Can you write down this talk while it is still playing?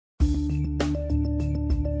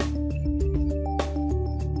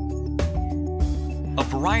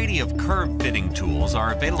variety of curve fitting tools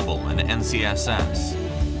are available in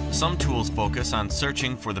NCSS. Some tools focus on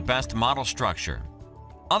searching for the best model structure.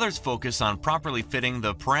 Others focus on properly fitting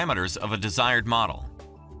the parameters of a desired model.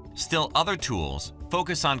 Still other tools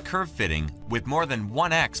focus on curve fitting with more than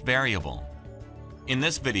one X variable. In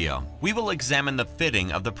this video, we will examine the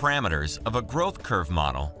fitting of the parameters of a growth curve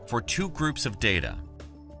model for two groups of data.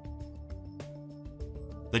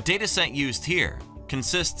 The dataset used here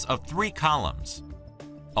consists of three columns: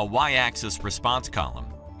 a y-axis response column,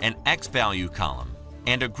 an x-value column,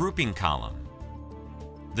 and a grouping column.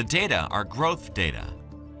 The data are growth data.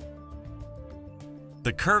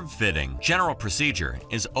 The curve fitting general procedure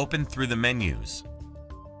is opened through the menus.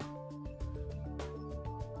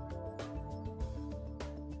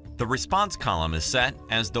 The response column is set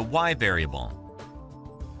as the y variable.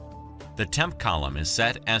 The temp column is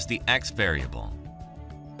set as the x variable.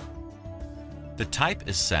 The type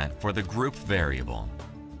is set for the group variable.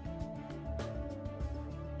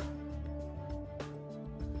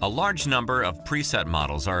 A large number of preset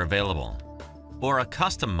models are available, or a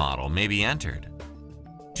custom model may be entered.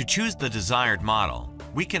 To choose the desired model,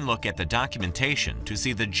 we can look at the documentation to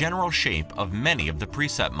see the general shape of many of the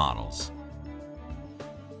preset models.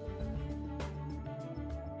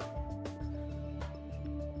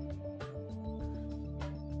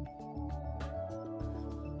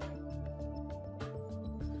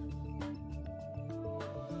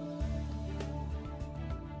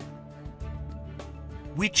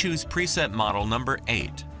 We choose preset model number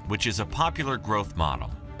 8, which is a popular growth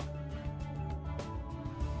model.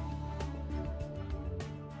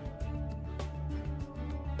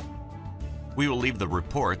 We will leave the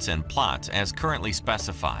reports and plots as currently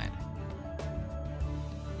specified.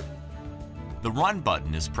 The Run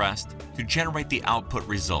button is pressed to generate the output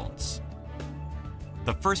results.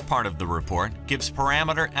 The first part of the report gives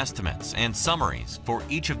parameter estimates and summaries for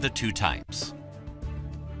each of the two types.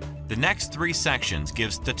 The next three sections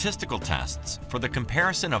give statistical tests for the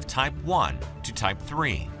comparison of type 1 to type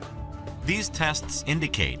 3. These tests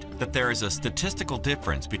indicate that there is a statistical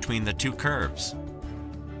difference between the two curves.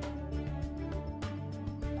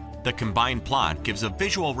 The combined plot gives a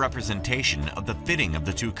visual representation of the fitting of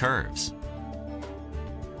the two curves.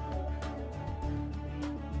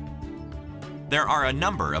 There are a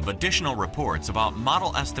number of additional reports about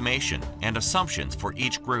model estimation and assumptions for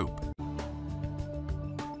each group.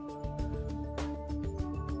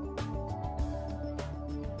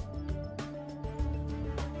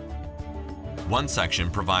 One section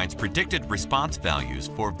provides predicted response values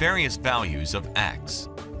for various values of X.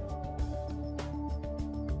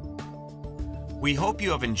 We hope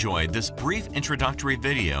you have enjoyed this brief introductory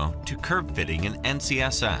video to curve fitting in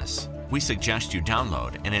NCSS. We suggest you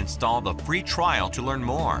download and install the free trial to learn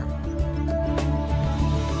more.